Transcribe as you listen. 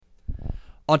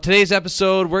On today's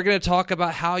episode, we're going to talk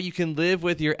about how you can live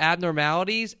with your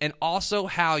abnormalities and also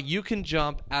how you can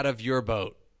jump out of your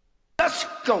boat. Let's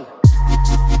go.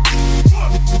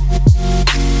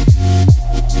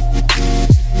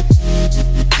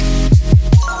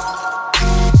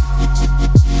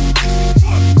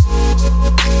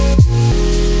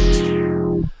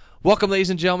 Welcome, ladies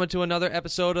and gentlemen, to another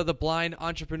episode of The Blind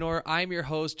Entrepreneur. I'm your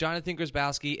host, Jonathan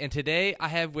Grzybowski, and today I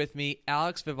have with me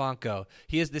Alex Vivanco.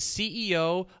 He is the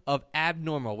CEO of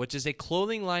AbNormal, which is a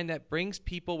clothing line that brings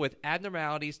people with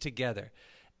abnormalities together.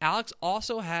 Alex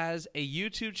also has a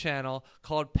YouTube channel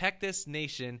called Pectis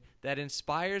Nation that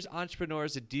inspires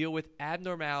entrepreneurs to deal with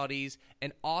abnormalities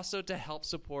and also to help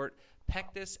support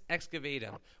pectis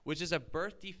excavatum, which is a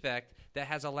birth defect that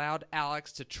has allowed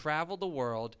Alex to travel the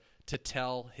world to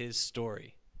tell his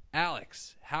story.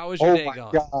 Alex, how is your day going?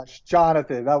 Oh my gosh,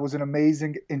 Jonathan, that was an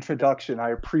amazing introduction. I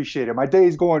appreciate it. My day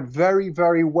is going very,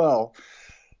 very well.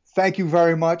 Thank you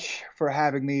very much for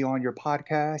having me on your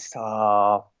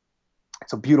podcast.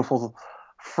 It's a beautiful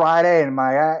Friday,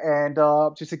 and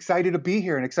just excited to be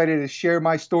here and excited to share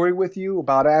my story with you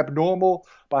about AbNormal,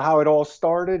 about how it all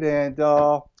started, and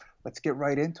let's get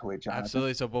right into it, Jonathan.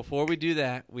 Absolutely. So before we do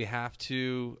that, we have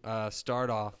to start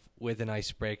off with an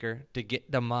icebreaker to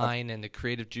get the mind and the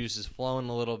creative juices flowing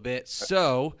a little bit.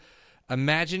 So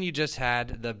imagine you just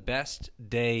had the best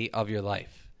day of your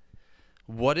life.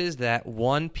 What is that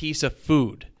one piece of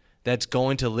food that's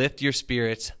going to lift your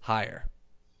spirits higher?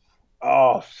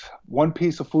 Oh, one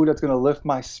piece of food that's going to lift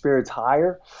my spirits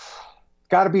higher?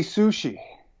 Got to be sushi.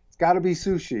 It's got to be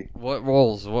sushi. What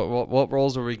rolls? What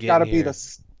rolls are we getting? Got to be here?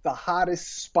 the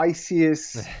hottest,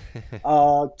 spiciest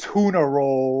tuna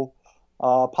roll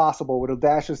possible with a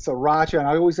dash of sriracha, and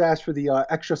I always ask for the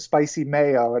extra spicy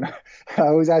mayo, and I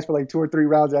always ask for like 2 or 3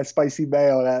 rounds of that spicy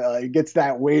mayo. That gets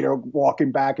that waiter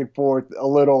walking back and forth a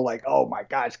little, like, oh my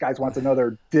gosh, guys wants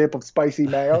another dip of spicy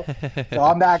mayo. So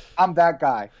I'm that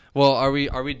guy. Well, are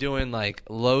we doing like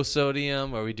low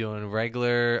sodium? Are we doing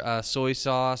regular soy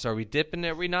sauce? Are we dipping it?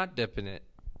 Are we not dipping it?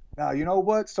 Now, you know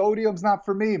what? Sodium's not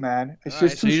for me, man. It's All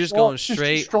just right, too so you're just strong. going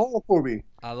straight. It's just too strong for me.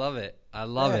 I love it. I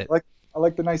love it. I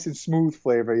like the nice and smooth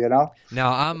flavor, you know.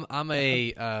 Now I'm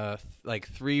a like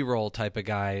 3 roll type of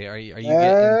guy. Are you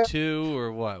getting 2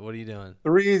 or what? What are you doing?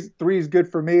 Three is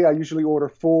good for me. I usually order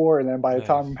 4, and then by the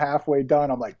time I'm halfway done,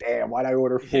 I'm like, damn, why'd I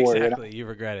order 4? Exactly, you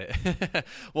regret it.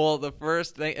 Well, the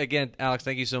first thing, again, Alex,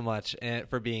 thank you so much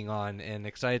for being on, and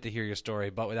excited to hear your story.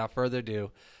 But without further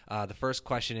ado, the first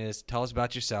question is, tell us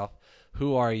about yourself.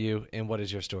 Who are you, and what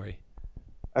is your story?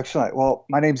 Excellent. Well,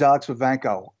 my name's Alex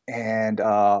Vivanco, and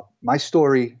my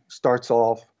story starts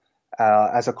off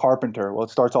as a carpenter. Well, it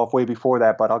starts off way before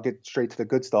that, but I'll get straight to the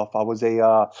good stuff. I was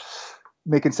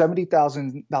making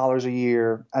 $70,000 a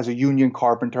year as a union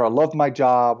carpenter. I loved my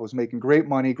job, was making great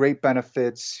money, great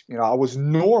benefits. You know, I was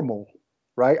normal,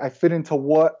 right? I fit into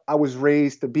what I was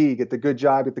raised to be, get the good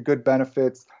job, get the good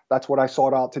benefits. That's what I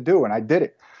sought out to do, and I did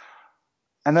it.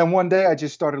 And then one day I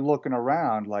just started looking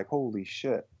around like, holy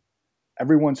shit.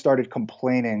 Everyone started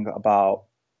complaining about,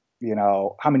 you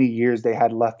know, how many years they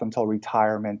had left until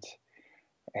retirement.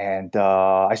 And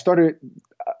I started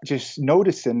just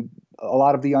noticing a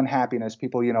lot of the unhappiness.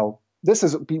 People, you know, this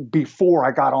is before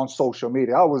I got on social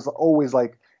media. I was always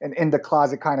like an in the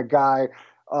closet kind of guy,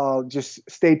 just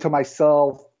stayed to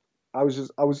myself. I was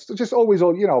just always,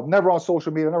 you know, never on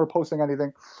social media, never posting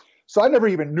anything. So I never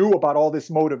even knew about all this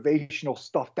motivational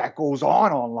stuff that goes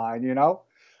on online, you know.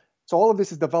 So all of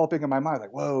this is developing in my mind,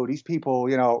 like, whoa, these people,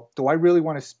 you know, do I really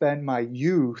want to spend my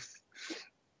youth,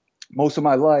 most of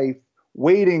my life,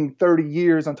 waiting 30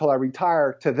 years until I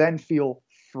retire to then feel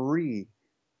free,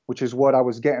 which is what I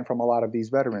was getting from a lot of these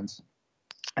veterans.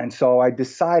 And so I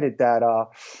decided that,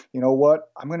 you know what,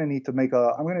 I'm going to need to make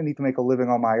a living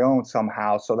on my own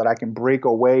somehow so that I can break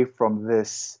away from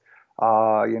this,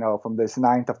 you know, from this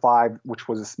 9 to 5, which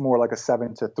was more like a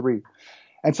 7 to 3.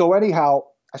 And so anyhow,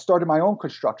 I started my own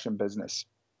construction business,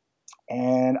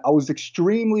 and I was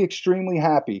extremely, extremely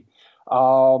happy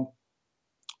because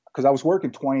I was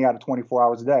working 20 out of 24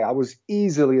 hours a day. I was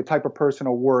easily a type of person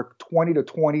to work 20 to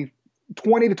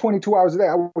 22 hours a day.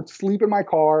 I would sleep in my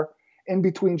car in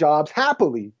between jobs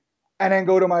happily and then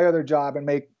go to my other job and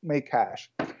make cash.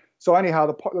 So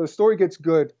anyhow, the story gets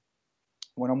good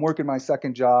when I'm working my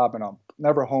second job and I'm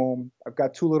never home. I've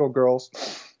got 2 little girls,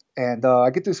 and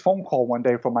I get this phone call one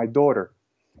day from my daughter.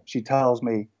 She calls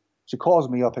me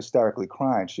up hysterically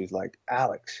crying. She's like,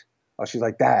 Alex. Oh, she's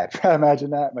like, Dad. Imagine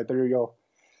that, my 3-year-old.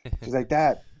 She's like,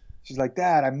 Dad. She's like,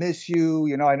 Dad, I miss you.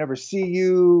 You know, I never see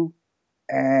you.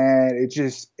 And it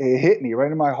hit me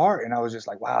right in my heart. And I was just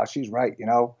like, wow, she's right, you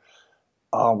know.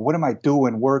 what am I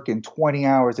doing working 20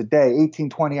 hours a day, 18,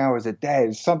 20 hours a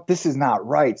day? This is not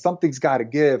right. Something's got to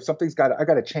give. I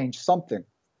got to change something.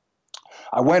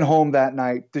 I went home that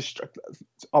night.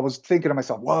 I was thinking to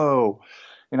myself, whoa,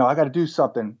 I got to do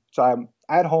something. So I'm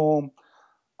at home.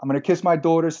 I'm going to kiss my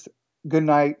daughters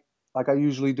goodnight like I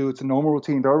usually do. It's a normal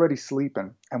routine. They're already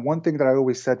sleeping. And one thing that I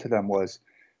always said to them was,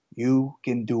 you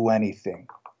can do anything.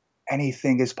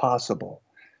 Anything is possible.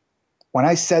 When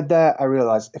I said that, I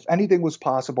realized if anything was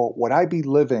possible, would I be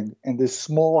living in this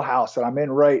small house that I'm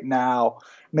in right now,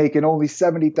 making only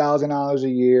 $70,000 a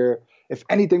year, if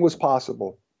anything was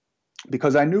possible?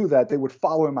 Because I knew that they would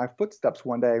follow in my footsteps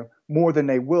one day more than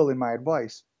they will in my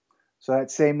advice. So that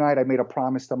same night, I made a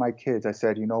promise to my kids. I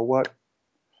said, you know what?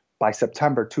 By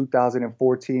September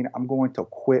 2014, I'm going to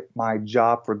quit my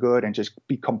job for good and just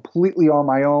be completely on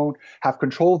my own, have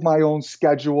control of my own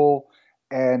schedule,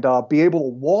 and be able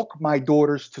to walk my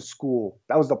daughters to school.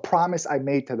 That was the promise I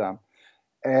made to them.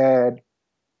 And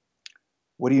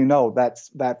what do you know?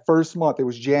 That first month, it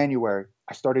was January,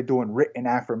 I started doing written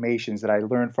affirmations that I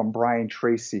learned from Brian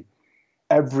Tracy.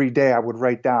 Every day I would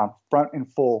write down front and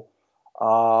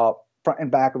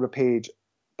back of the page.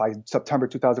 By September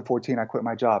 2014, I quit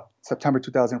my job. September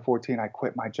 2014, I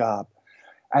quit my job.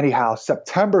 Anyhow,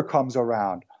 September comes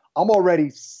around. I'm already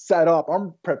set up.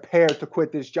 I'm prepared to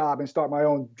quit this job and start my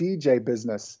own DJ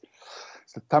business.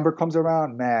 September comes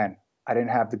around, man, I didn't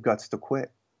have the guts to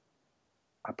quit.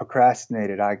 I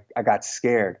procrastinated. I got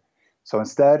scared. So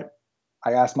instead,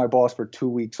 I asked my boss for 2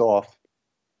 weeks off.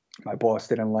 My boss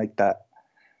didn't like that.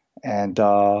 And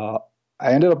I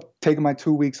ended up taking my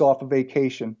 2 weeks off of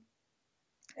vacation.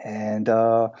 And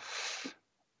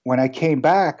when I came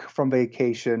back from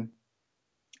vacation,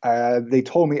 they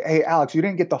told me, hey, Alex, you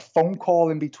didn't get the phone call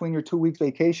in between your 2 weeks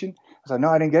vacation? I said, no,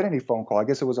 I didn't get any phone call. I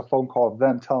guess it was a phone call of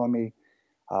them telling me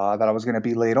that I was going to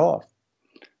be laid off.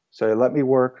 So they let me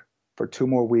work for 2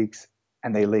 more weeks,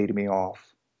 and they laid me off.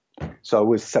 So it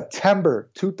was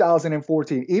September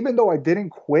 2014. Even though I didn't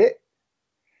quit,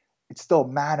 it still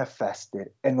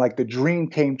manifested, and like the dream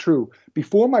came true.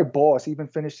 Before my boss even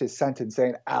finished his sentence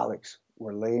saying, Alex,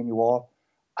 we're laying you off,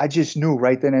 I just knew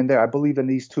right then and there. I believe in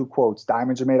these 2 quotes.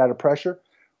 Diamonds are made out of pressure.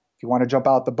 If you want to jump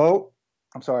out the boat,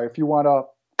 if you want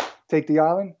to take the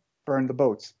island, burn the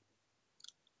boats.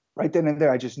 Right then and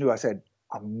there, I just knew. I said,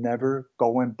 I'm never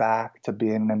going back to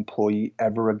being an employee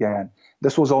ever again.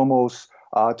 This was almost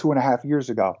 2.5 years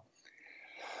ago.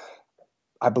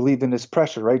 I believed in this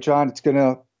pressure, right, John?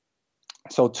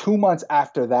 So 2 months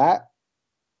after that,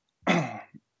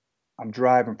 I'm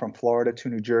driving from Florida to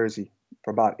New Jersey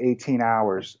for about 18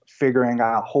 hours, figuring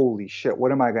out, holy shit,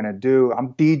 what am I going to do?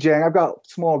 I'm DJing. I've got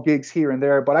small gigs here and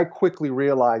there, but I quickly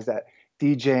realized that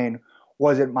DJing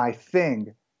wasn't my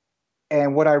thing.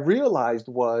 And what I realized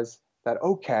was that,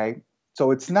 okay, so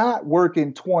it's not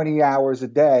working 20 hours a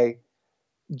day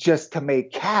just to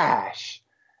make cash.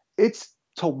 It's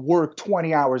to work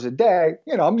 20 hours a day.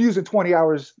 I'm using 20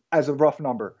 hours as a rough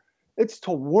number. It's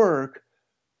to work,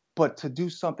 but to do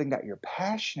something that you're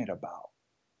passionate about.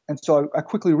 And so I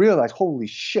quickly realized, holy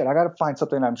shit, I got to find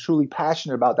something I'm truly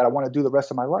passionate about that I want to do the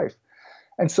rest of my life.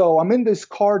 And so I'm in this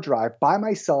car drive by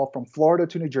myself from Florida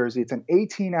to New Jersey. It's an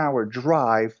 18-hour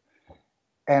drive.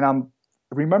 And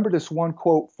remember this one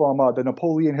quote from the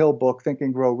Napoleon Hill book, Think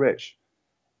and Grow Rich.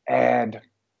 And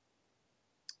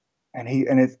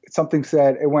something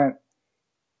said, it went,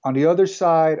 on the other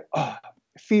side,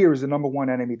 fear is the number one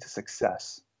enemy to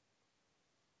success.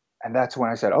 And that's when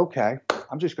I said, okay,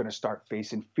 I'm just going to start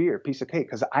facing fear, piece of cake,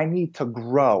 because I need to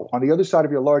grow. On the other side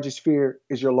of your largest fear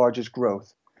is your largest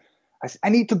growth. I said, I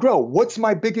need to grow. What's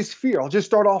my biggest fear? I'll just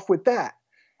start off with that.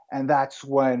 And that's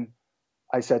when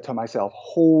I said to myself,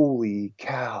 holy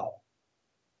cow,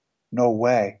 no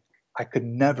way. I could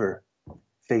never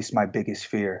face my biggest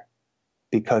fear,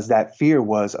 because that fear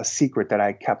was a secret that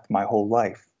I kept my whole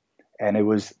life. And it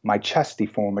was my chest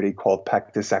deformity called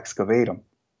pectis excavatum.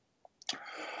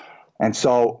 And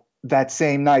so that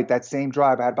same night, that same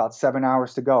drive, I had about 7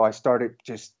 hours to go. I started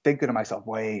just thinking to myself,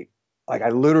 wait, like I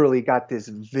literally got this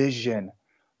vision.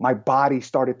 My body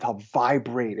started to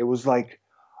vibrate. It was like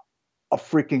a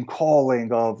freaking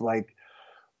calling of like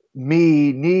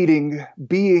me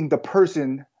being the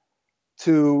person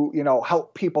to,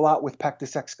 help people out with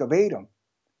pectis excavatum.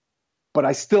 But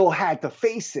I still had to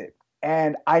face it.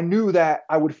 And I knew that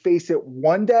I would face it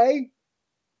one day,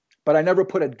 but I never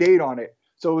put a date on it.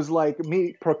 So it was like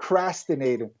me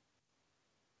procrastinating.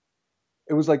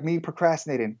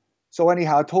 So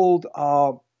anyhow, I told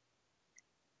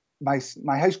my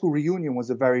high school reunion was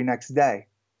the very next day.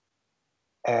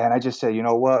 And I just said, you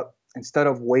know what? Instead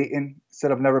of waiting, instead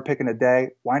of never picking a day,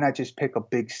 why not just pick a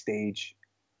big stage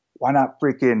Why not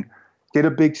freaking get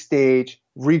a big stage,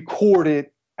 record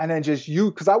it, and then just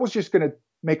because I was just going to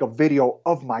make a video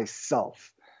of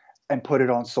myself and put it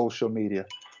on social media.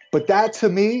 But that to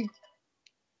me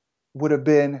would have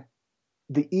been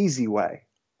the easy way.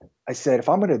 I said, if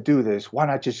I'm going to do this, why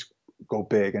not just go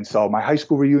big? And so my high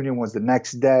school reunion was the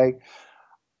next day.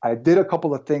 I did a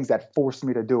couple of things that forced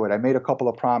me to do it. I made a couple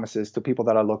of promises to people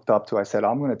that I looked up to. I said,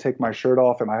 I'm going to take my shirt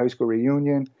off at my high school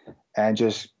reunion and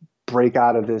just break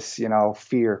out of this,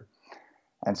 fear.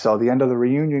 And so the end of the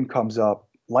reunion comes up,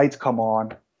 lights come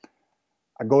on.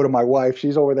 I go to my wife.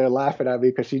 She's over there laughing at me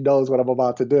because she knows what I'm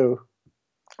about to do.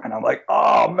 And I'm like,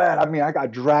 oh, man, I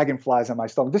got dragonflies in my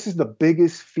stomach. This is the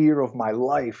biggest fear of my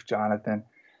life, Jonathan.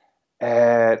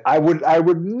 And I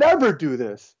would never do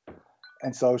this.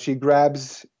 And so she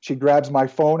grabs my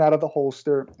phone out of the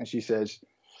holster and she says,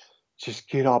 just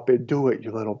get up and do it,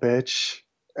 you little bitch.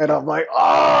 And I'm like,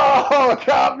 oh,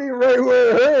 got me right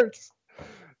where it hurts.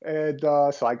 And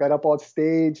so I got up on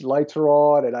stage, lights are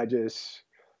on, and I just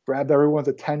grabbed everyone's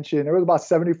attention. There was about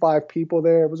 75 people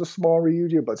there. It was a small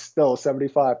reunion, but still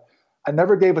 75. I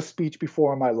never gave a speech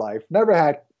before in my life.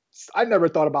 I never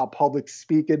thought about public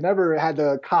speaking, never had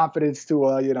the confidence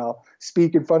to,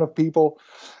 speak in front of people.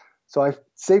 So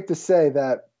safe to say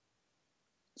that.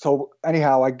 So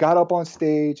anyhow, I got up on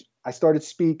stage. I started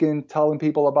speaking, telling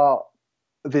people about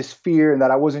this fear and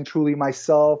that I wasn't truly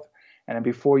myself. And then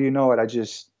before you know it, I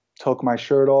just took my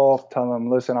shirt off, telling them,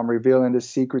 listen, I'm revealing this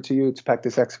secret to you. It's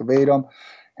pectis excavatum.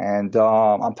 And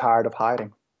I'm tired of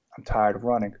hiding. I'm tired of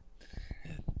running.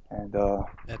 And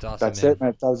that's awesome. That's man. it,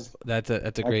 man.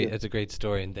 That's a great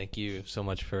story, and thank you so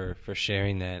much for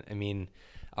sharing that. I mean,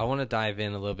 I want to dive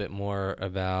in a little bit more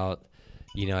about,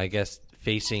 I guess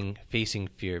facing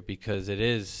fear, because it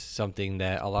is something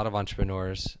that a lot of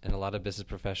entrepreneurs and a lot of business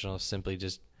professionals simply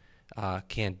just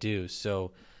can't do.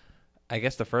 So I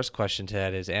guess the first question to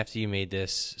that is, after you made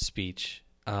this speech,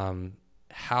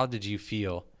 how did you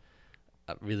feel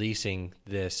releasing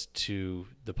this to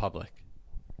the public?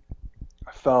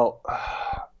 I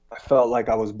felt like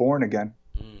I was born again.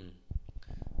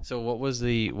 So what was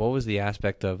the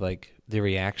aspect of like the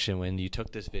reaction when you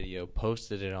took this video,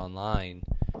 posted it online?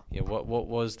 What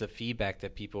was the feedback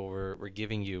that people were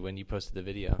giving you when you posted the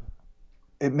video?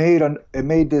 It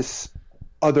made this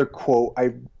other quote.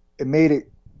 It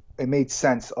made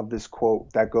sense of this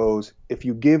quote that goes, if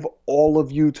you give all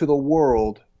of you to the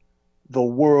world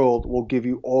will give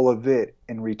you all of it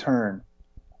in return.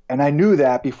 And I knew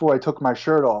that before I took my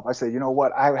shirt off. I said, you know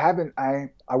what? I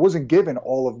wasn't given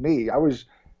all of me. I was,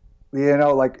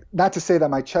 like, not to say that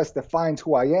my chest defines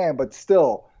who I am, but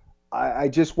still, I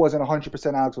just wasn't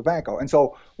 100% Alex Vivanco. And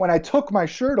so when I took my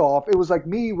shirt off, it was like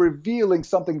me revealing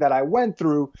something that I went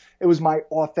through. It was my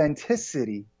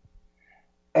authenticity.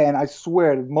 And I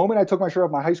swear, the moment I took my shirt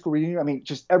off my high school reunion,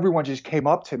 just everyone just came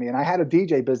up to me. And I had a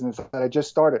DJ business that I just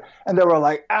started. And they were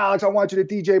like, Alex, I want you to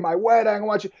DJ my wedding. I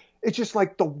want you. It's just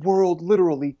like the world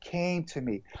literally came to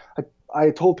me.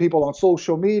 I told people on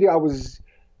social media, I was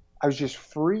just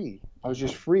free. I was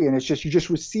just free. And it's just, you just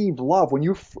receive love. When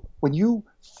you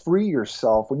free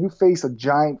yourself, when you face a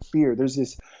giant fear, there's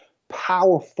this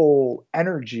powerful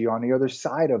energy on the other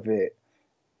side of it.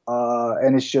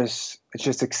 And it's just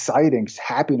exciting. It's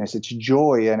happiness. It's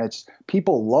joy. And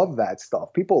people love that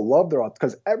stuff. People love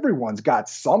because everyone's got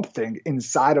something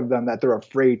inside of them that they're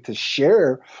afraid to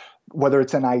share, whether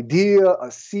it's an idea, a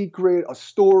secret, a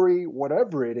story,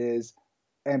 whatever it is.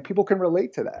 And people can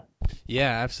relate to that. Yeah,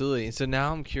 absolutely. And so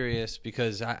now I'm curious,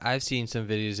 because I've seen some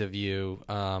videos of you,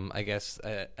 I guess,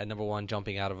 at number one,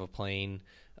 jumping out of a plane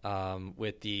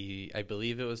with I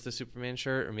believe it was the Superman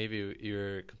shirt, or maybe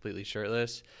you're completely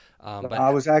shirtless. But I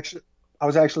was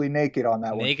actually naked on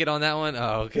that one. Naked on that one?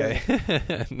 Oh, okay.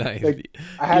 Yeah. Nice.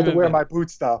 I had to wear my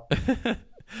boots though.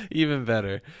 Even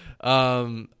better.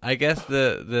 I guess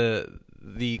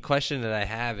the question that I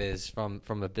have is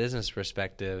from a business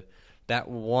perspective. That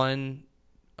one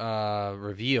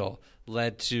reveal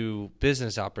led to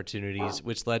business opportunities,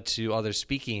 which led to other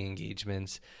speaking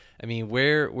engagements. I mean,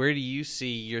 where do you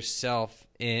see yourself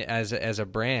as a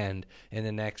brand in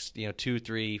the next 2,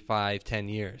 3, 5, 10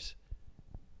 years?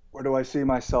 Where do I see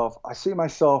myself? I see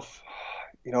myself,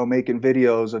 making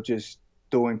videos of just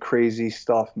doing crazy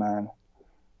stuff, man.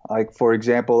 Like, for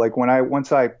example, like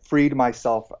once I freed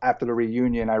myself after the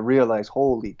reunion, I realized,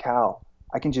 holy cow,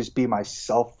 I can just be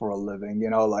myself for a living,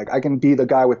 like I can be the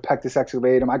guy with pectis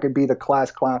excavatum. I could be the class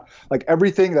clown. Like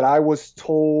everything that I was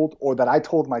told or that I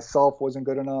told myself wasn't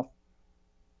good enough,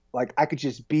 like I could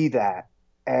just be that.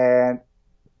 And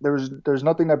there's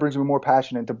nothing that brings me more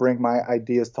passionate to bring my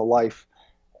ideas to life.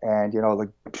 and like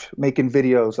making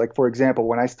videos. Like, for example,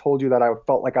 when I told you that I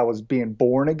felt like I was being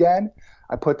born again,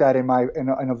 I put that in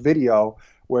a video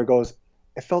where it goes,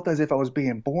 it felt as if I was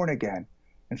being born again.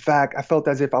 In fact, I felt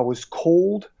as if I was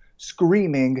cold,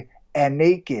 screaming, and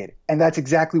naked. And that's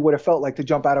exactly what it felt like to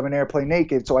jump out of an airplane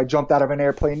naked. So I jumped out of an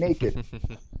airplane naked.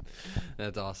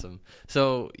 That's awesome.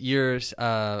 So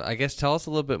I guess tell us a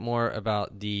little bit more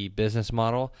about the business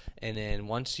model. And then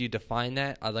once you define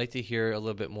that, I'd like to hear a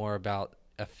little bit more about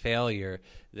a failure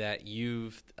that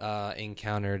you've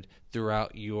encountered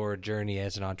throughout your journey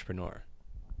as an entrepreneur.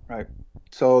 Right.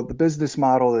 So the business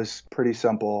model is pretty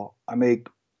simple. I make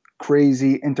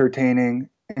crazy, entertaining,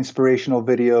 inspirational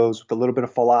videos with a little bit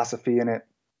of philosophy in it.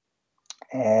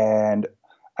 And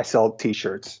I sell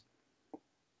t-shirts.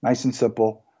 Nice and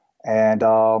simple. And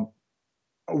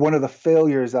one of the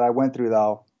failures that I went through,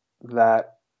 though,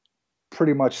 that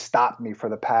pretty much stopped me for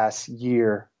the past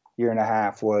year and a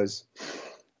half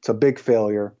it's a big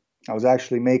failure. I was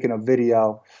actually making a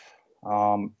video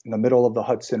in the middle of the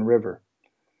Hudson River.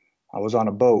 I was on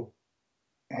a boat,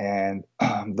 and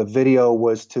the video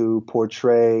was to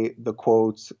portray a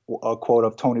quote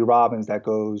of Tony Robbins that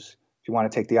goes, "If you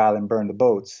want to take the island, burn the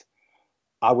boats."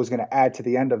 I was going to add to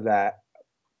the end of that,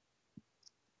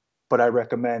 but I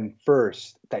recommend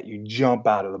first that you jump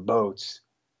out of the boats.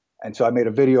 And so I made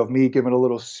a video of me giving a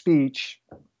little speech,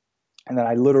 and then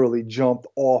I literally jumped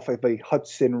off of a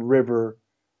Hudson River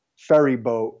ferry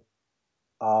boat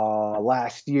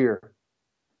last year.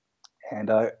 And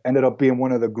ended up being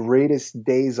one of the greatest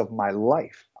days of my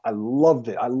life. I loved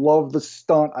it. I loved the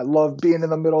stunt. I loved being in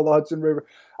the middle of the Hudson River.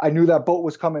 I knew that boat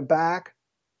was coming back.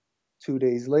 2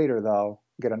 days later, though,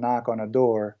 get a knock on the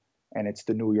door, and it's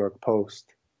the New York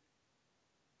Post.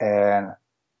 And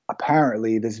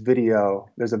apparently there's a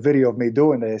video of me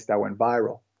doing this that went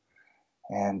viral.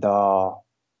 And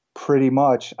pretty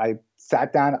much I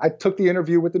sat down. I took the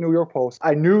interview with the New York Post.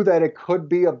 I knew that it could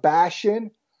be a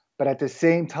bashing, but at the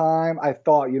same time, I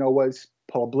thought, what's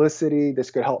publicity?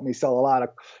 This could help me sell a lot of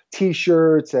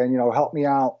t-shirts and, help me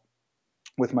out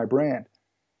with my brand.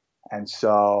 And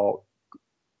so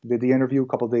did the interview. A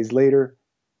couple of days later,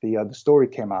 the story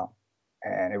came out,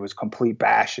 and it was complete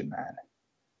bashing, man.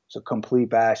 It was a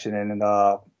complete bashing. And,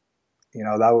 that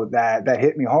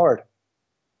hit me hard.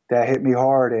 That hit me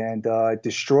hard, and it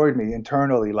destroyed me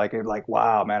internally. Like,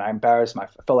 wow, man, I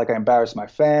felt like I embarrassed my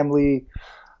family.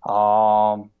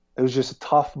 It was just a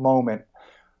tough moment.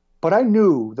 But I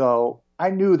knew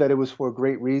that it was for a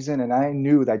great reason. And I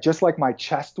knew that just like my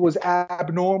chest was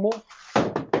abnormal,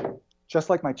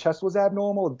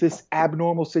 this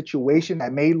abnormal situation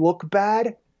that may look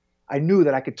bad, I knew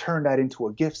that I could turn that into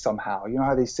a gift somehow. You know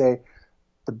how they say,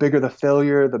 the bigger the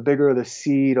failure, the bigger the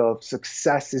seed of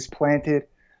success is planted.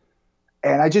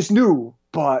 And I just knew,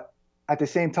 but at the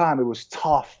same time, it was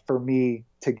tough for me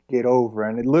to get over.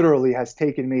 And it literally has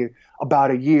taken me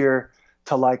about a year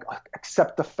to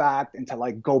accept the fact and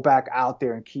to go back out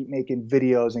there and keep making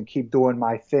videos and keep doing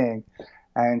my thing.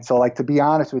 And so to be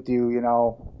honest with you,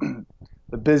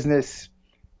 the business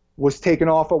was taken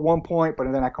off at one point,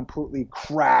 but then I completely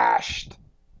crashed,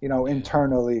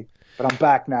 internally. But I'm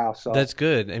back now, so that's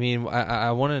good. I mean,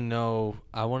 I want to know.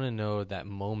 I want to know that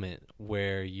moment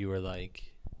where you were like,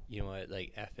 you know what,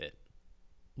 F it,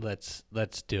 let's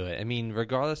do it. I mean,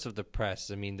 regardless of the press,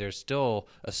 I mean, there's still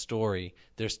a story.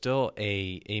 There's still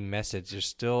a message. There's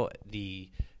still the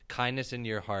kindness in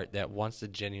your heart that wants to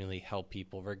genuinely help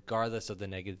people, regardless of the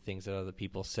negative things that other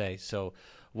people say. So,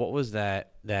 what was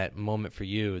that moment for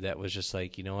you that was just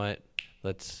like, you know what,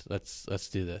 let's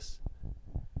do this?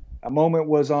 A moment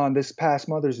was on this past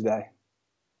Mother's Day.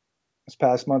 This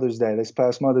past Mother's Day,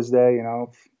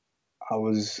 I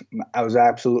was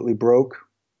absolutely broke.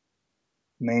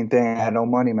 Main thing, I had no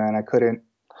money, man. I couldn't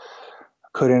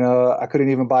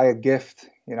even buy a gift,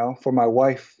 for my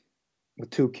wife with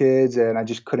 2 kids, and I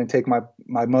just couldn't take my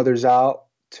mothers out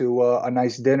to a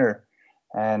nice dinner,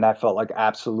 and I felt like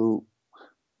absolute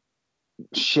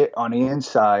shit on the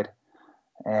inside.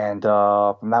 And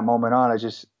from that moment on,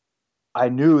 I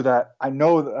know that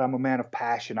I'm a man of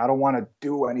passion. I don't want to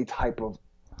do any type of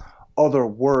other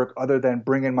work other than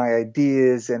bringing my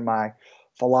ideas and my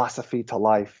philosophy to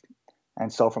life.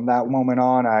 And so from that moment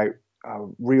on, I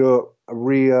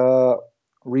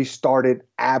restarted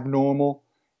AbNormal,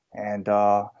 and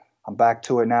I'm back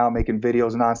to it now, making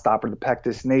videos nonstop for the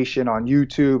Pectis Nation on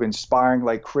YouTube, inspiring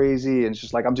like crazy. And it's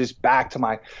just I'm just back to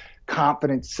my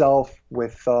confident self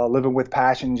with living with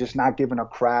passion, just not giving a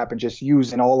crap, and just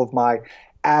using all of my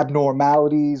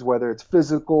abnormalities, whether it's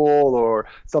physical or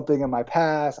something in my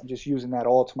past. I'm just using that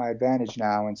all to my advantage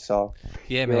now. And so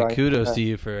Yeah, here man, I kudos am. to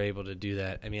you for able to do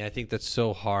that. I mean, I think that's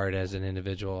so hard as an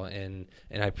individual, and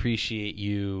I appreciate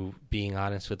you being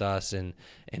honest with us and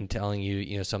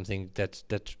telling something that's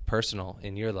personal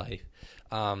in your life.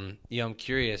 I'm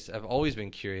curious. I've always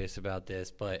been curious about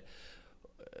this, but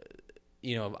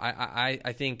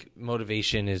I think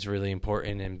motivation is really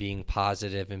important, and being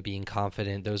positive and being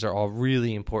confident. Those are all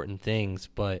really important things.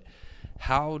 But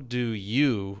how do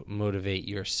you motivate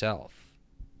yourself?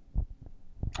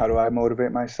 How do I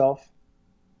motivate myself?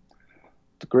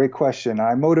 It's a great question.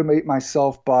 I motivate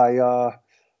myself by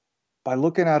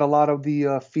looking at a lot of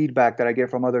the feedback that I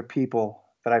get from other people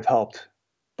that I've helped.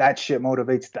 That shit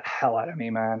motivates the hell out of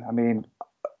me, man. I mean,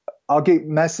 I'll get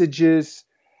messages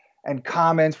and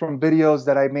comments from videos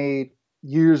that I made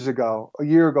years ago, a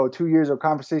year ago, 2 years ago,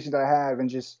 conversations I have,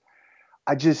 and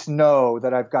I just know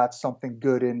that I've got something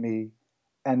good in me.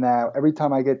 And that every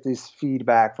time I get this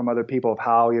feedback from other people of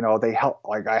how, they help,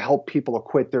 like I help people to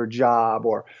quit their job,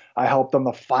 or I help them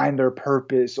to find their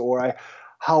purpose, or I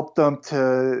help them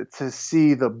to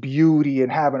see the beauty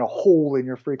in having a hole in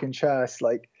your freaking chest.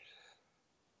 Like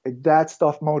that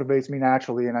stuff motivates me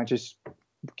naturally, and I just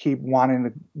keep wanting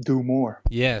to do more.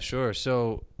 Yeah, sure.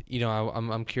 So,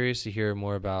 I'm curious to hear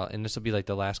more about, and this will be like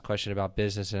the last question about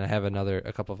business, and I have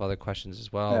a couple of other questions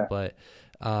as well. Yeah. But,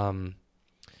 I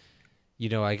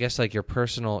guess like your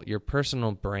personal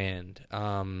brand.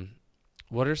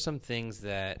 What are some things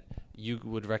that you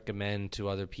would recommend to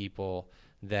other people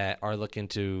that are looking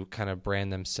to kind of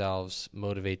brand themselves,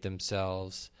 motivate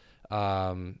themselves?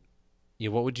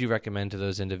 What would you recommend to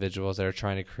those individuals that are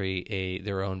trying to create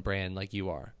their own brand like you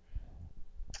are?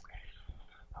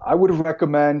 I would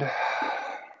recommend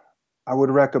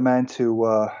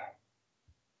to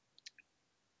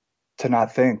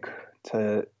not think,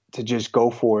 to just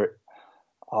go for it.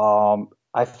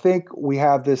 I think we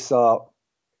have this. I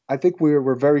think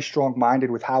we're very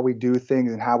strong-minded with how we do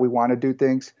things and how we want to do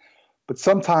things. But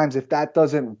sometimes if that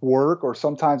doesn't work, or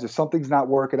sometimes if something's not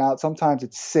working out, sometimes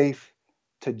it's safe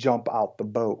to jump out the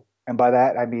boat. And by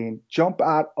that, I mean, jump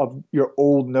out of your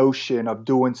old notion of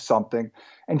doing something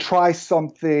and try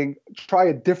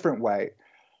a different way.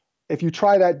 If you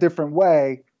try that different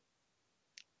way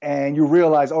and you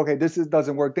realize, okay,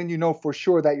 doesn't work, then you know for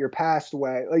sure that you're past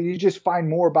way. Like you just find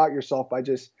more about yourself by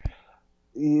just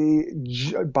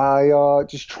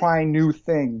trying new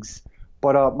things.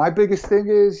 But my biggest thing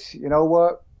is, you know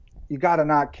what? You got to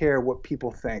not care what people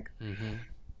think. Mm-hmm.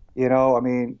 I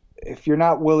mean, if you're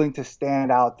not willing to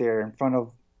stand out there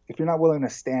if you're not willing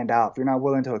to stand out, if you're not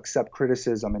willing to accept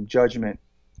criticism and judgment,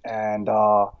 and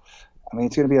I mean,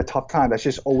 it's going to be a tough time. That's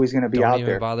just always going to be out there. Don't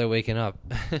even bother waking up.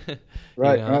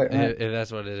 Right. If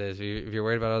that's what it is. If you're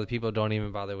worried about other people, don't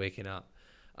even bother waking up.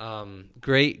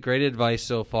 Great advice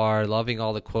so far. Loving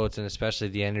all the quotes and especially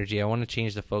the energy. I want to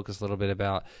change the focus a little bit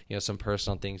about, some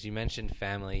personal things. You mentioned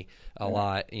family a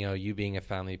lot, you being a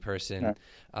family person.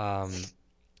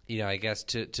 I guess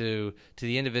to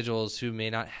the individuals who may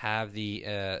not have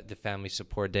the family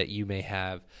support that you may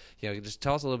have, just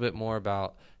tell us a little bit more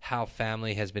about how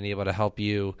family has been able to help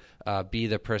you be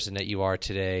the person that you are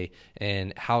today,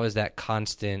 and how is that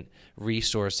constant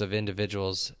resource of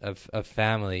individuals of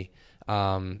family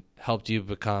helped you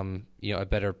become a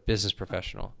better business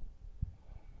professional?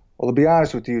 Well, to be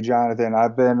honest with you, Jonathan,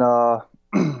 I've been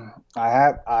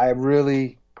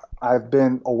I've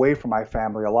been away from my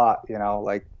family a lot,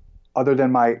 like other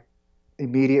than my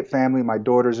immediate family, my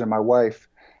daughters and my wife.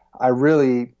 I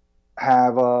really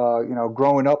have,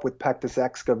 growing up with pectis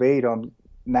excavatum,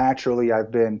 naturally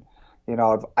I've been,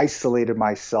 I've isolated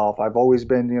myself. I've always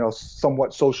been,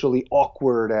 somewhat socially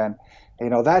awkward, and,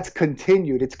 that's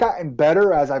continued. It's gotten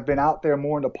better as I've been out there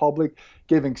more in the public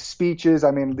giving speeches.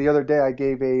 I mean, the other day I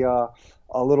gave a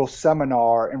little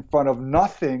seminar in front of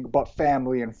nothing but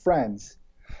family and friends.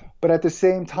 But at the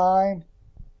same time,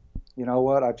 you know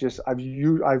what?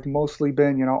 I've mostly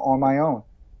been, on my own,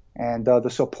 and the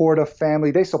support of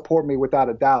family, they support me without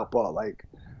a doubt. But like,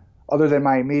 other than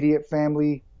my immediate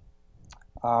family,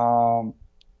 I'm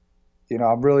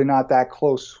really not that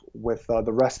close with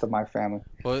the rest of my family.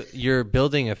 Well, you're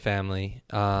building a family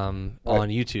on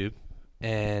YouTube,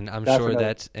 and I'm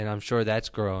sure that's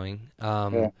growing.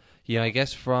 I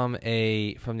guess from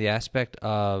the aspect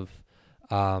of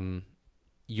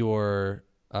your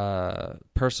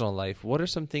personal life, what are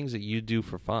some things that you do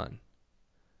for fun?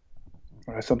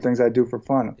 What are some things I do for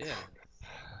fun? Yeah.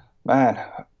 Man,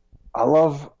 I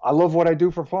love what I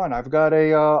do for fun. I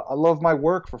love my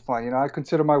work for fun. I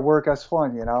consider my work as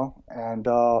fun, and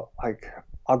like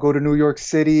I'll go to New York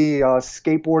City,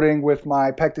 skateboarding with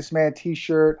my Pectis Man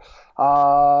t-shirt.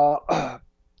 I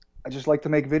just like to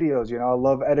make videos, you know. I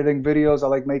love editing videos. I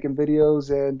like making videos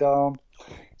and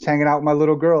just hanging out with my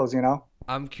little girls, you know.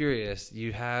 I'm curious.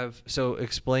 So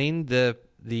explain the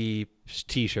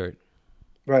t-shirt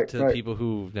Right, to the right. people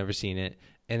who've never seen it.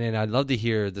 And then I'd love to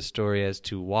hear the story as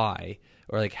to why,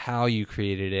 or like how you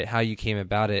created it, how you came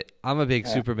about it. I'm a big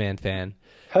Yeah. Superman fan.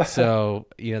 So,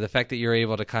 the fact that you're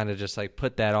able to kind of just like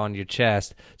put that on your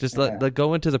chest, just Yeah. let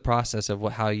go into the process of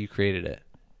how you created it.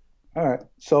 All right.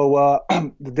 So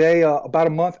the day about a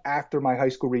month after my high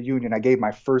school reunion, I gave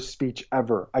my first speech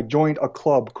ever. I joined a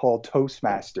club called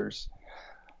Toastmasters,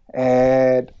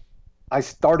 and I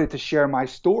started to share my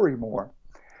story more.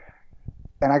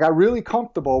 And I got really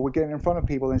comfortable with getting in front of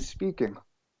people and speaking.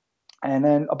 And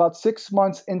then about 6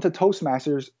 months into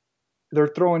Toastmasters, they're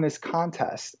throwing this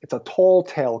contest. It's a tall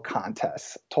tale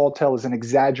contest. Tall tale is an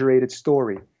exaggerated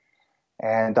story.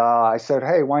 And I said,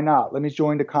 hey, why not? Let me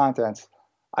join the contest.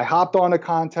 I hopped on the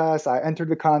contest. I entered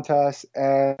the contest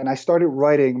and I started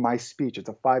writing my speech. It's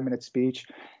a 5-minute speech.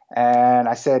 And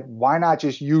I said, why not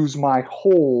just use my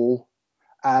whole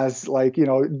as like,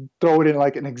 throw it in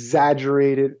like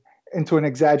into an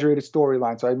exaggerated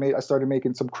storyline. So I started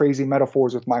making some crazy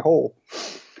metaphors with my whole.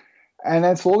 And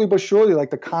then slowly but surely, like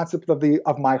the concept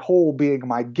of my whole being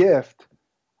my gift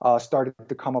started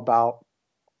to come about.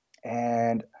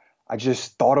 And I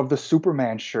just thought of the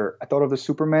Superman shirt. I thought of the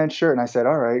Superman shirt and I said,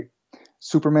 all right,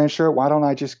 Superman shirt, why don't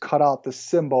I just cut out the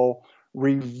symbol,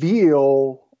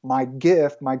 reveal my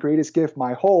gift, my greatest gift,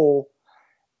 my whole,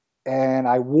 and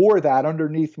I wore that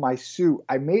underneath my suit.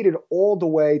 I made it all the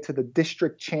way to the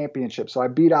district championship. So I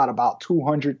beat out about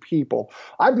 200 people.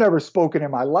 I've never spoken in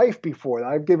my life before.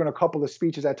 I've given a couple of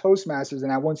speeches at Toastmasters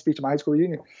and I one speech at my high school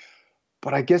reunion.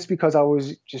 But I guess because I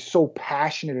was just so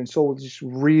passionate and so just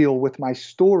real with my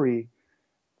story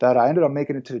that I ended up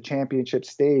making it to the championship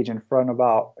stage in front of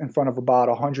about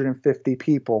 150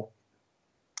 people.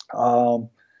 The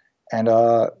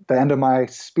end of my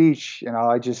speech,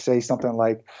 I just say something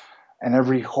like, "In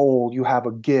every hole you have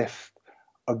a gift.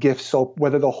 So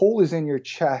whether the hole is in your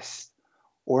chest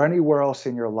or anywhere else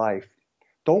in your life,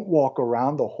 don't walk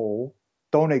around the hole.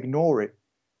 Don't ignore it.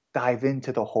 Dive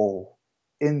into the hole.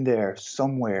 In there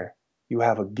somewhere you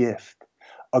have a gift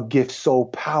so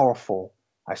powerful."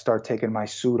 I start taking my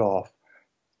suit off,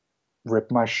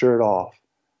 rip my shirt off.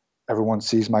 Everyone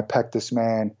sees my Pectis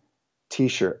Man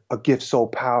t-shirt, a gift so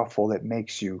powerful that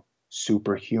makes you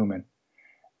superhuman.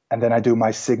 And then I do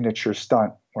my signature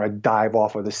stunt where I dive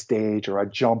off of the stage or I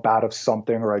jump out of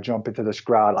something or I jump into this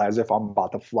crowd as if I'm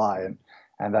about to fly.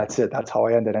 And that's it. That's how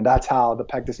I ended. And that's how the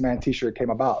Pectis Man t-shirt came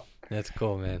about. That's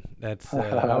cool, man. That's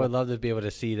I would love to be able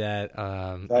to see that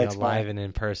live and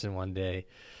in person one day.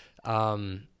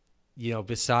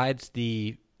 Besides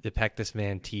the Pectis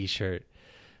Man t-shirt,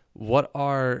 what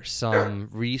are some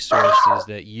resources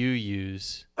that you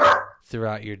use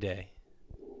throughout your day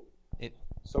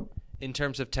in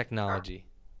terms of technology?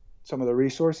 Some of the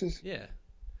resources? Yeah.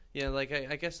 Yeah, like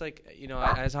I guess, like,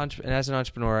 as an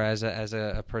entrepreneur, as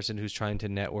a person who's trying to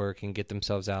network and get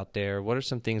themselves out there, what are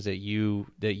some things that you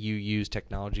use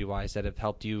technology wise that have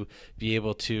helped you be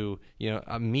able to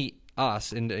meet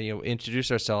us and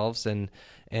introduce ourselves and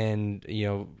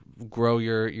grow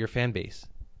your fan base?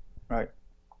 Right.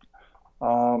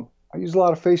 I use a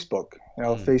lot of Facebook.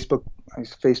 Facebook. I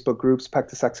use Facebook groups,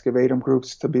 pectis excavatum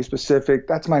groups to be specific.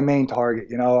 That's my main target.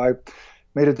 I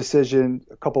made a decision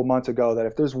a couple months ago that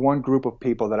if there's one group of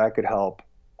people that I could help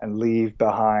and leave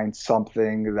behind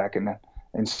something that can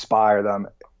inspire them,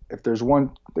 if there's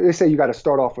one, they say you got to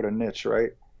start off with a niche,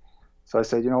 right? So I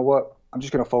said, you know what? I'm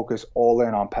just going to focus all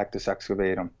in on pectis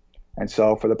excavatum. And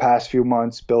so for the past few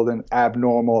months building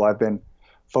AbNormal, I've been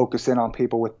focusing on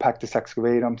people with pectis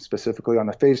excavatum, specifically on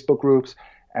the Facebook groups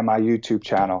and my YouTube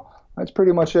channel. That's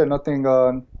pretty much it.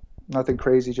 Nothing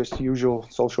crazy, just usual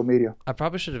social media. I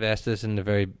probably should have asked this in the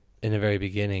very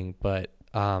beginning, but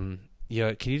can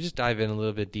you just dive in a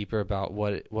little bit deeper about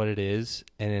what it is,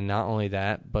 and then not only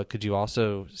that, but could you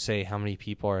also say how many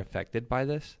people are affected by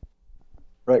this?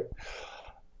 Right.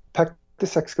 Pectis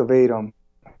excavatum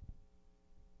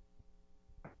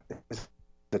is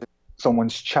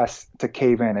someone's chest to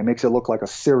cave in. It makes it look like a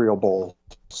cereal bowl.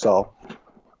 So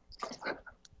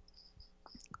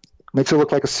makes it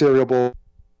look like a cereal bowl.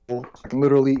 I can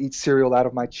literally eat cereal out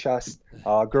of my chest.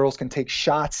 Girls can take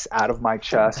shots out of my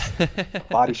chest,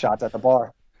 body shots at the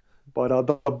bar. But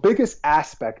the biggest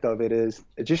aspect of it is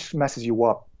it just messes you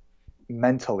up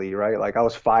mentally, right? Like I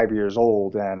was 5 years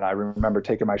old and I remember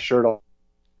taking my shirt off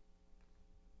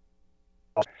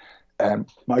And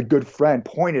my good friend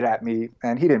pointed at me,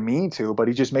 and he didn't mean to, but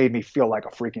he just made me feel like a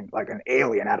freaking, like an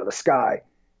alien out of the sky.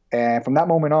 And from that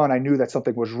moment on, I knew that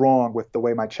something was wrong with the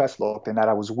way my chest looked and that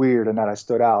I was weird and that I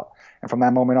stood out. And from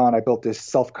that moment on, I built this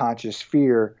self-conscious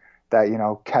fear that,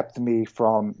 kept me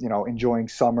from, enjoying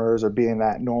summers or being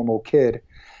that normal kid.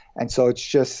 And so it's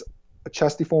just a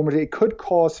chest deformity. It could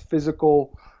cause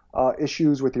physical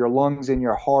issues with your lungs and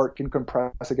your heart, can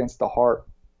compress against the heart.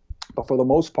 But for the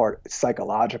most part, it's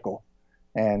psychological,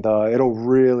 and it'll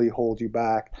really hold you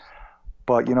back.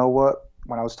 But you know what?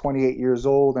 When I was 28 years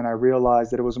old and I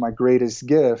realized that it was my greatest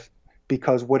gift,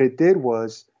 because what it did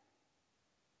was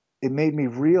it made me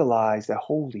realize that,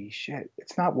 holy shit,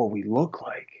 it's not what we look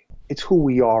like. It's who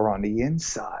we are on the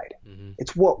inside. Mm-hmm.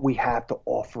 It's what we have to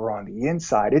offer on the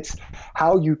inside. It's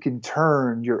how you can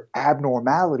turn your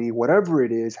abnormality, whatever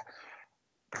it is,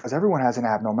 because everyone has an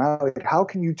abnormality. How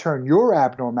can you turn your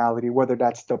abnormality, whether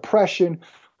that's depression,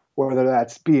 whether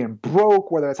that's being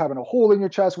broke, whether that's having a hole in your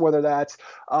chest, whether that's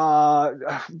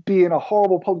being a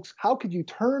horrible public, how could you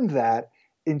turn that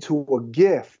into a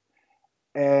gift?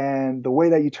 And the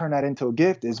way that you turn that into a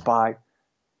gift is by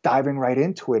diving right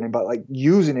into it and by like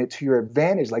using it to your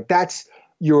advantage. Like that's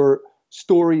your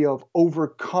story of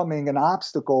overcoming an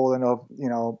obstacle and of,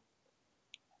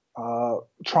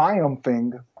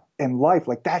 triumphing in life.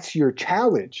 Like that's your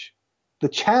challenge. The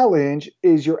challenge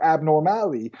is your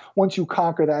abnormality. Once you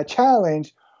conquer that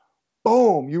challenge,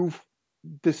 boom, you've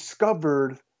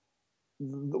discovered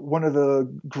one of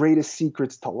the greatest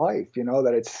secrets to life,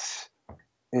 that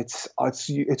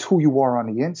it's who you are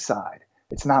on the inside.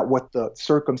 It's not what the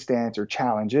circumstance or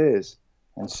challenge is.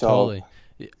 And so totally.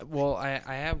 Well, I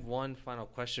have one final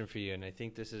question for you, and I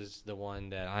think this is the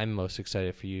one that I'm most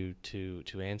excited for you to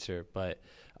answer. But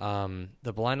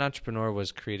the Blind Entrepreneur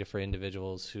was created for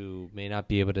individuals who may not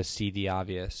be able to see the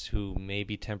obvious, who may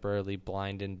be temporarily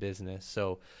blind in business.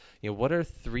 So, what are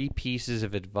 3 pieces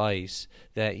of advice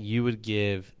that you would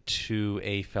give to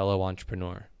a fellow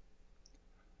entrepreneur?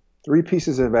 3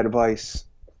 pieces of advice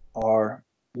are,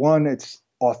 1, it's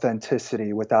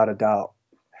authenticity, without a doubt.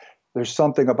 There's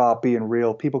something about being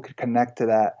real. People can connect to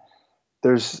that.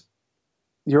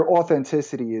 Your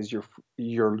authenticity is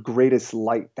your greatest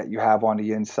light that you have on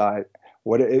the inside.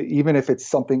 Even if it's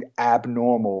something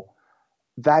abnormal,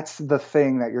 that's the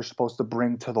thing that you're supposed to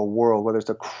bring to the world. Whether it's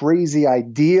a crazy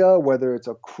idea, whether it's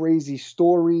a crazy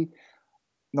story,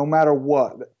 no matter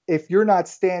what. If you're not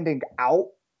standing out,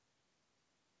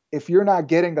 if you're not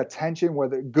getting attention,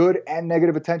 whether good and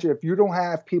negative attention, if you don't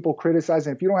have people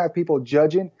criticizing, if you don't have people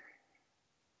judging,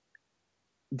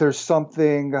 there's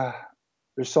something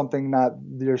you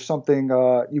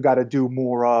got to do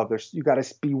more of. You got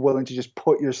to be willing to just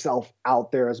put yourself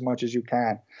out there as much as you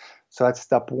can. So that's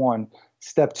step 1.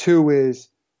 Step 2 is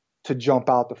to jump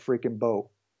out the freaking boat,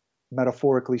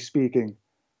 metaphorically speaking,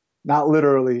 not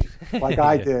literally like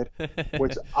I did,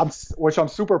 which I'm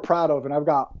super proud of. And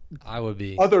I would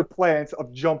be other plans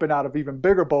of jumping out of even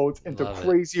bigger boats into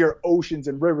crazier oceans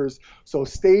and rivers. So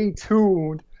stay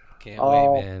tuned. Can't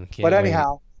wait, man. But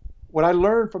anyhow, what I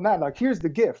learned from that, like, here's the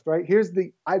gift, right?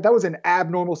 That was an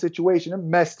abnormal situation. It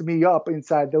messed me up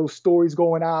inside, those stories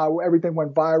going out, everything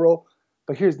went viral.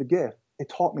 But here's the gift. It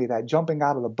taught me that jumping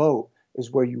out of the boat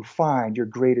is where you find your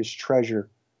greatest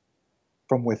treasure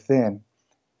from within.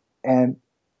 And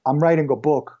I'm writing a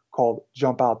book called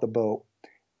Jump Out the Boat.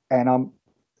 And I'm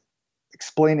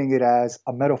explaining it as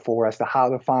a metaphor as to how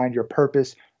to find your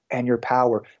purpose and your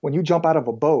power. When you jump out of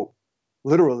a boat,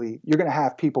 literally, you're going to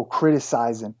have people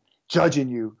criticizing, judging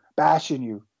you, bashing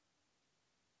you.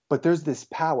 But there's this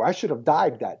power. I should have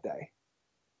died that day.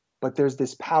 But there's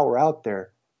this power out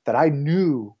there that I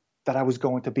knew that I was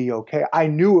going to be okay. I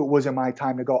knew it wasn't my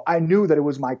time to go. I knew that it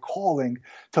was my calling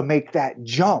to make that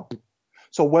jump.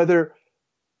 So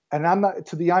and I'm not,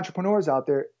 to the entrepreneurs out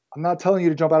there, I'm not telling you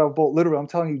to jump out of a boat, literally. I'm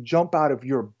telling you, jump out of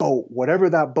your boat, whatever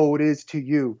that boat is to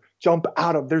you. Jump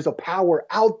out of, there's a power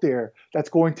out there that's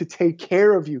going to take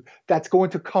care of you, that's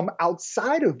going to come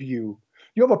outside of you.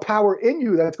 You have a power in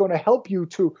you that's going to help you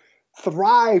to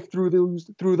thrive through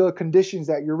the conditions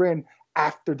that you're in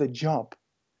after the jump.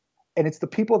 And it's the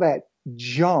people that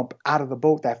jump out of the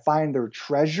boat that find their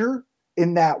treasure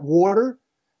in that water,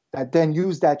 that then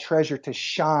use that treasure to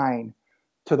shine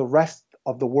to the rest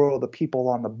of the world, the people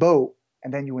on the boat.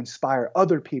 And then you inspire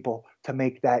other people to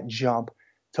make that jump,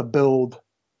 to build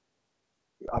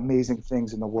amazing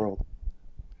things in the world.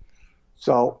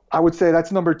 So I would say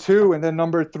that's number 2. And then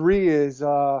number 3 is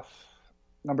don't,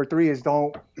 number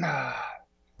 3,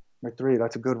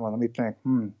 that's a good one. Let me think.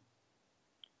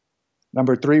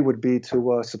 Number 3 would be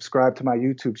to subscribe to my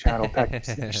YouTube channel,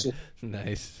 Pectis.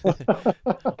 Nice.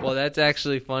 Well, that's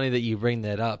actually funny that you bring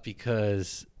that up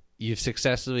because you've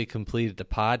successfully completed the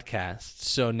podcast.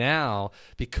 So now,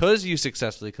 because you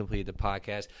successfully completed the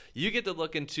podcast, you get to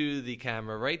look into the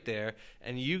camera right there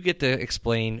and you get to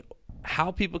explain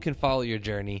how people can follow your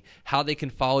journey, how they can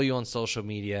follow you on social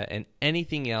media, and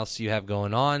anything else you have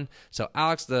going on. So,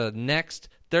 Alex, the next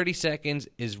 30 seconds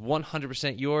is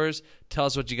 100% yours. Tell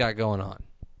us what you got going on.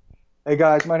 Hey,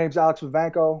 guys, my name's Alex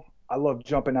Vivanco. I love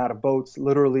jumping out of boats,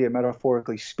 literally and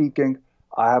metaphorically speaking.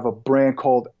 I have a brand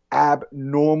called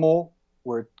AbNormal.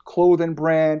 We're a clothing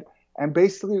brand. And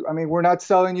basically, I mean, we're not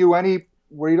selling you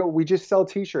we just sell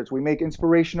t-shirts. We make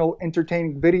inspirational,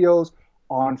 entertaining videos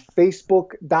on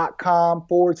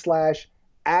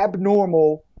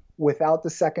facebook.com/abnormal without the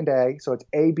second A. So it's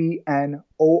ABNORML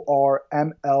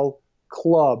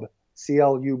Club,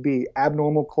 CLUB,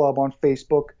 Abnormal Club on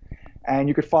Facebook. And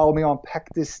you could follow me on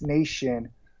Pectis Nation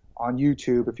on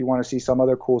YouTube if you want to see some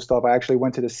other cool stuff. I actually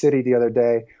went to the city the other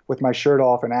day with my shirt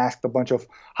off and asked a bunch of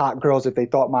hot girls if they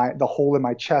thought the hole in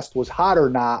my chest was hot or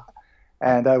not.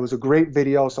 And it was a great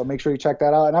video, so make sure you check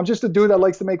that out. And I'm just a dude that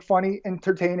likes to make funny,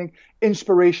 entertaining,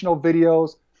 inspirational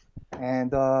videos.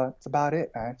 And that's about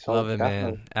it, man. So love it,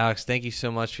 man. Alex, thank you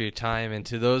so much for your time. And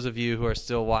to those of you who are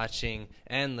still watching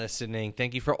and listening,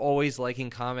 thank you for always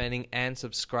liking, commenting, and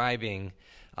subscribing.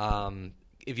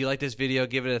 If you like this video,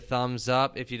 give it a thumbs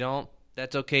up. If you don't,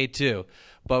 that's okay too.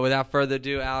 But without further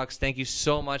ado, Alex, thank you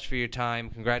so much for your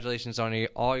time. Congratulations on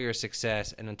all your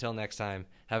success. And until next time,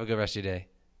 have a good rest of your day.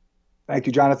 Thank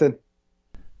you, Jonathan.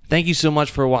 Thank you so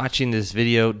much for watching this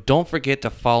video. Don't forget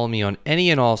to follow me on any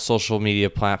and all social media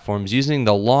platforms using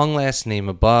the long last name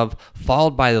above,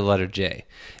 followed by the letter J.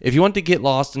 If you want to get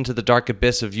lost into the dark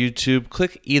abyss of YouTube,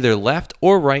 click either left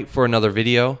or right for another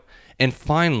video. And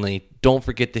finally, don't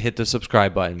forget to hit the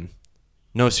subscribe button.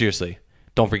 No, seriously,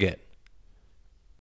 don't forget.